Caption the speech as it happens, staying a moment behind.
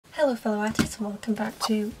Hello fellow artists and welcome back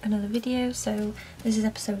to another video. So this is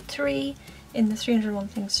episode 3 in the 301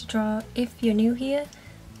 things to draw. If you're new here,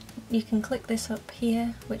 you can click this up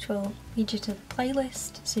here which will lead you to the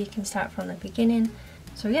playlist so you can start from the beginning.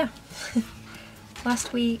 So yeah,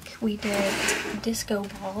 last week we did disco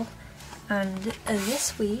ball and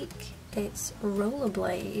this week it's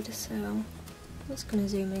rollerblade, so I'm just going to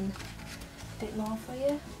zoom in a bit more for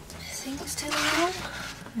you. I think it's still on.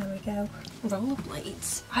 There we go.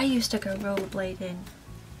 Rollerblades. I used to go rollerblading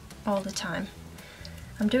all the time.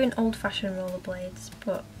 I'm doing old-fashioned rollerblades,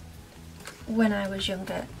 but when I was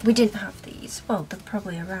younger we didn't have these. Well, they're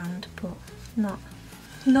probably around, but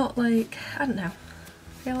not like, I don't know.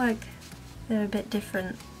 I feel like they're a bit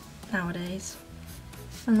different nowadays,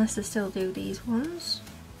 unless they still do these ones.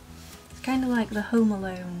 It's kind of like the Home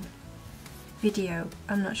Alone video.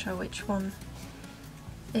 I'm not sure which one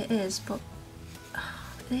it is, but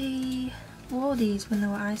they wore these when they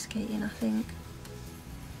were ice skating, I think.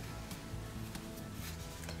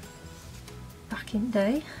 Back in the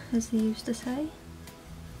day, as they used to say.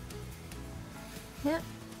 Yeah,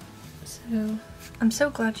 so I'm so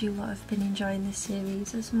glad you lot have been enjoying this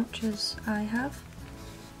series as much as I have.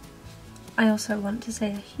 I also want to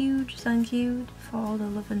say a huge thank you for all the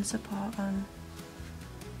love and support on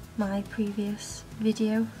my previous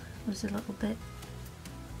video. I was a little bit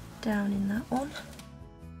down in that one.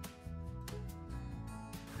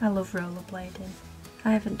 I love rollerblading.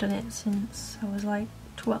 I haven't done it since I was like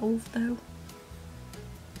 12 though.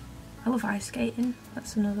 I love ice skating,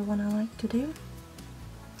 that's another one I like to do.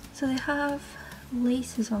 So they have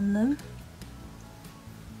laces on them,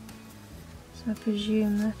 so I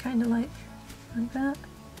presume they're kind of like that.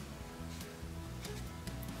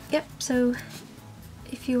 Yep, so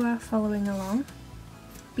if you are following along,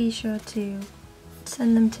 be sure to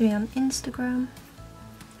send them to me on Instagram.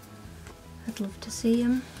 I'd love to see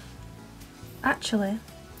them. Actually,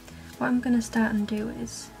 what I'm going to start and do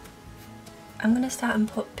is I'm going to start and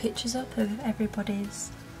put pictures up of everybody's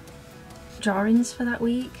drawings for that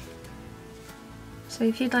week. So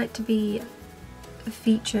if you'd like to be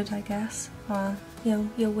featured, I guess, or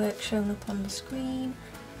your work shown up on the screen,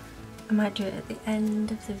 I might do it at the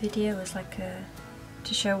end of the video as like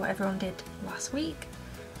to show what everyone did last week.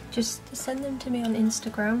 Just send them to me on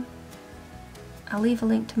Instagram. I'll leave a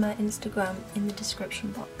link to my Instagram in the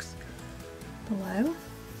description box below,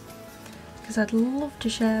 because I'd love to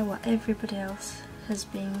share what everybody else has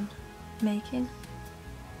been making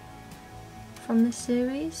from this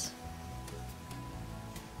series.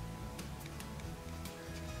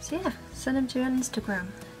 So yeah, send them to your Instagram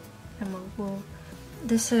and we'll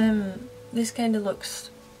this kind of looks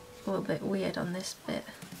a little bit weird on this bit.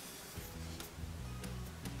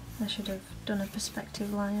 I should have done a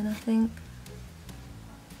perspective line, I think.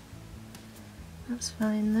 That's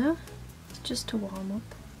fine though, it's just to warm up.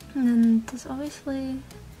 And then there's obviously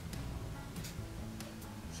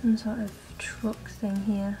some sort of truck thing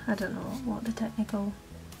here. I don't know what the technical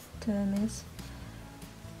term is.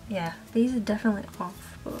 Yeah, these are definitely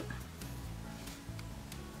off, but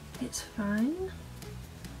it's fine.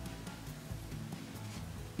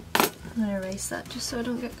 I'm going to erase that just so I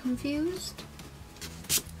don't get confused.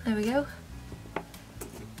 There we go.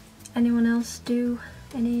 Anyone else do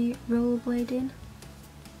any rollerblading?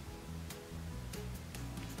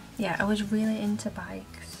 Yeah, I was really into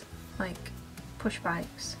bikes, like push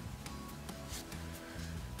bikes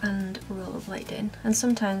and rollerblading, and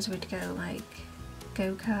sometimes we'd go like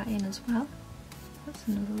go-karting as well. That's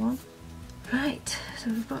another one. Right,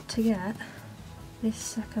 so we've got to get this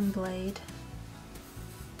second blade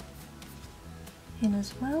in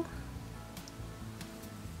as well.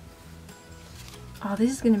 Oh,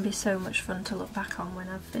 this is going to be so much fun to look back on when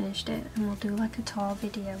I've finished it, and we'll do like a tour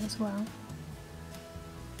video as well.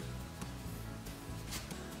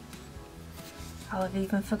 I'll have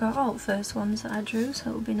even forgot all the first ones that I drew, so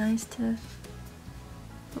it'll be nice to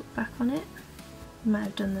look back on it. Might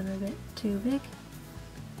have done them a bit too big,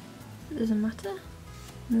 but it doesn't matter.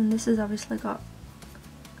 And then this has obviously got,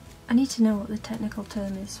 I need to know what the technical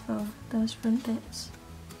term is for those front bits.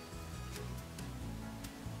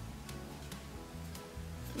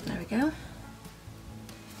 There we go.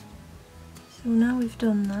 So now we've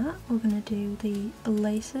done that, we're going to do the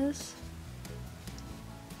laces.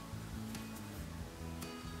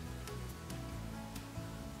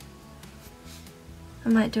 I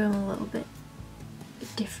might do them a little bit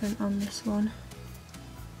different on this one.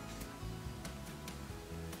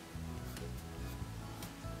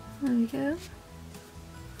 There we go.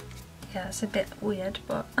 Yeah, it's a bit weird,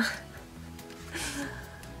 but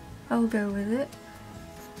I'll go with it.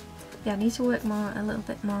 Yeah, I need to work a little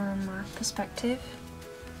bit more on my perspective.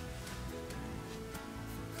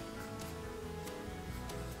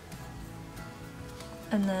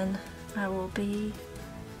 and then I will be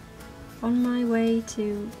on my way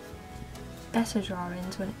to better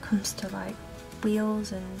drawings when it comes to like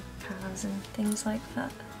wheels and cars and things like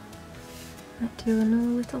that. Might do another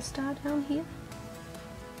little star down here.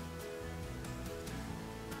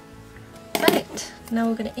 Right, now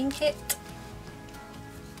we're going to ink it.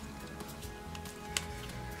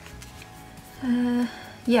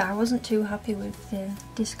 Yeah, I wasn't too happy with the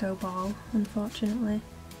disco ball, unfortunately,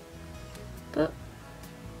 but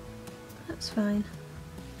that's fine.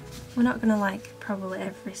 We're not going to like probably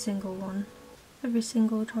every single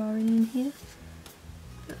drawing in here,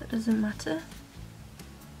 but that doesn't matter.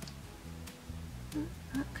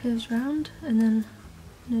 That curves round, and then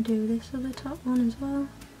I'm going to do this other top one as well.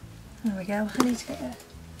 There we go. I need to get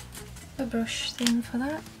a brush thing for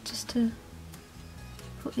that, just to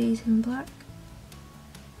put these in black.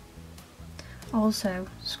 Also,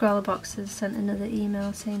 Scrawlerbox has sent another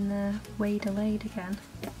email saying they're way delayed again.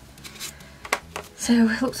 So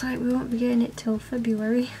it looks like we won't be getting it till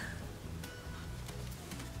February.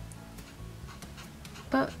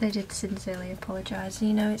 But they did sincerely apologise.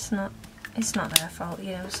 You know, it's not their fault,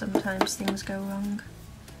 you know, sometimes things go wrong.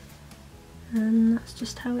 And that's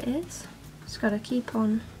just how it is. Just gotta keep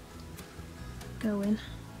on going.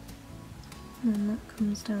 And then that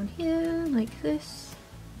comes down here like this.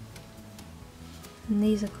 And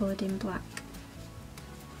these are coloured in black.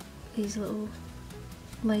 These little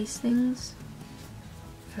lace things.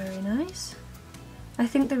 Very nice. I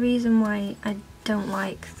think the reason why I don't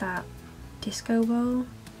like that disco ball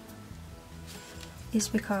is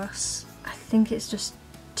because I think it's just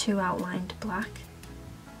too outlined black,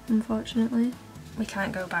 unfortunately. We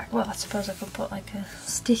can't go back. Well, I suppose I could put like a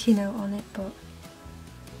sticky note on it, but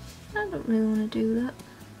I don't really want to do that.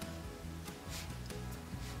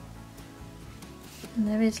 And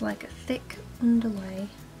there is like a thick underlay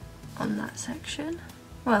on that section.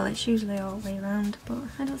 Well, it's usually all the way around, but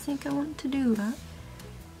I don't think I want to do that.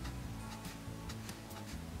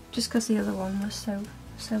 Just because the other one was so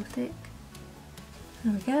thick.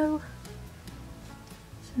 There we go.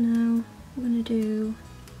 So now I'm going to do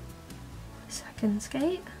the second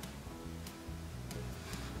skate.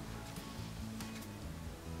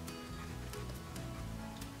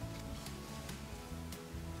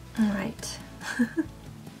 Alright.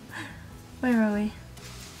 Where are we?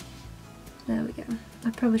 There we go. I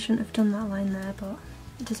probably shouldn't have done that line there, but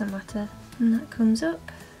it doesn't matter. And that comes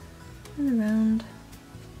up and around.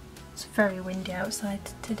 It's very windy outside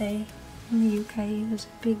today in the UK. There's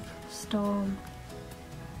a big storm.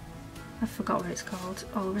 I forgot what it's called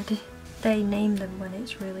already. They name them when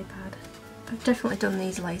it's really bad. I've definitely done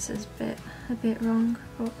these laces a bit wrong,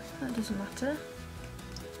 but that doesn't matter.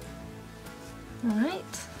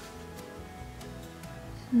 Alright.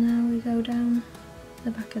 So now we go down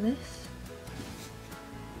the back of this.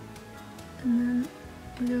 And then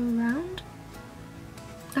we go around.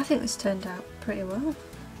 I think this turned out pretty well.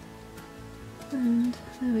 And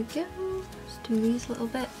there we go. Let's do these little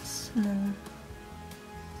bits, and then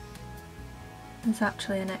there's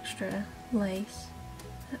actually an extra lace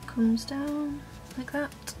that comes down like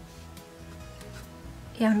that.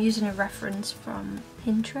 Yeah, I'm using a reference from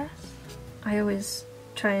Pinterest. I always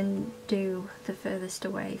try and do the furthest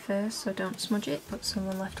away first so I don't smudge it, but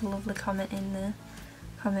someone left a lovely comment in the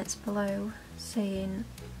comments below saying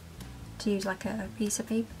to use like a piece of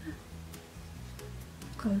paper.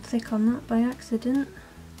 Gone thick on that by accident.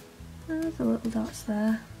 There's the little dots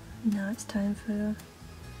there. Now it's time for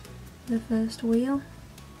the first wheel.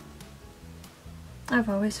 I've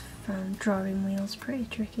always found drawing wheels pretty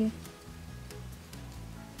tricky.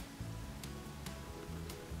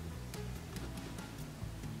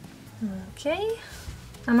 Okay,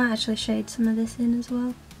 I might actually shade some of this in as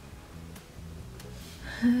well.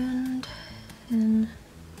 And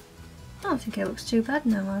I don't think it looks too bad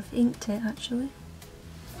now I've inked it actually.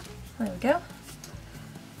 There we go.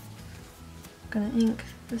 I'm gonna ink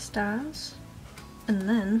the stars and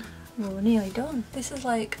then we're nearly done. This is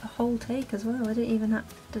like a whole take as well. I didn't even have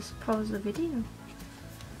to pause the video,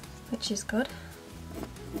 which is good.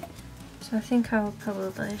 So I think I'll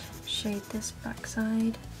probably shade this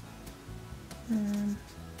backside.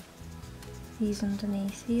 These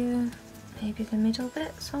underneath here, maybe the middle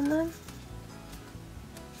bits on them,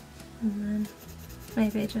 and then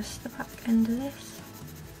maybe just the back end of this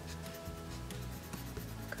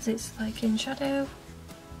because it's like in shadow.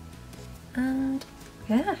 And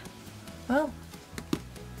yeah, well,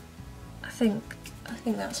 I think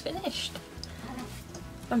that's finished.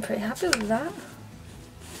 I'm pretty happy with that.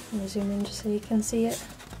 Let me zoom in just so you can see it.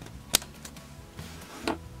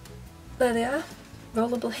 There they are,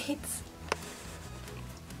 rollerblades.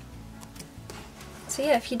 So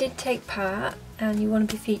yeah, if you did take part and you want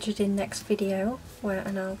to be featured in next video,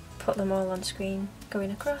 and I'll put them all on screen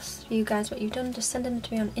going across, you guys what you've done, just send them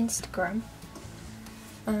to me on Instagram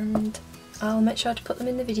and I'll make sure to put them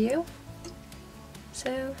in the video.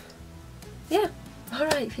 So yeah,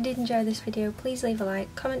 alright, if you did enjoy this video, please leave a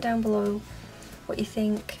like, comment down below what you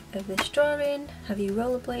think of this drawing, have you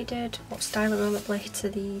rollerbladed, what style of rollerblades are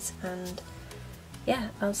these, and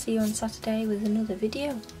yeah, I'll see you on Saturday with another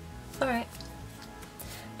video. Alright,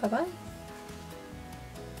 bye bye.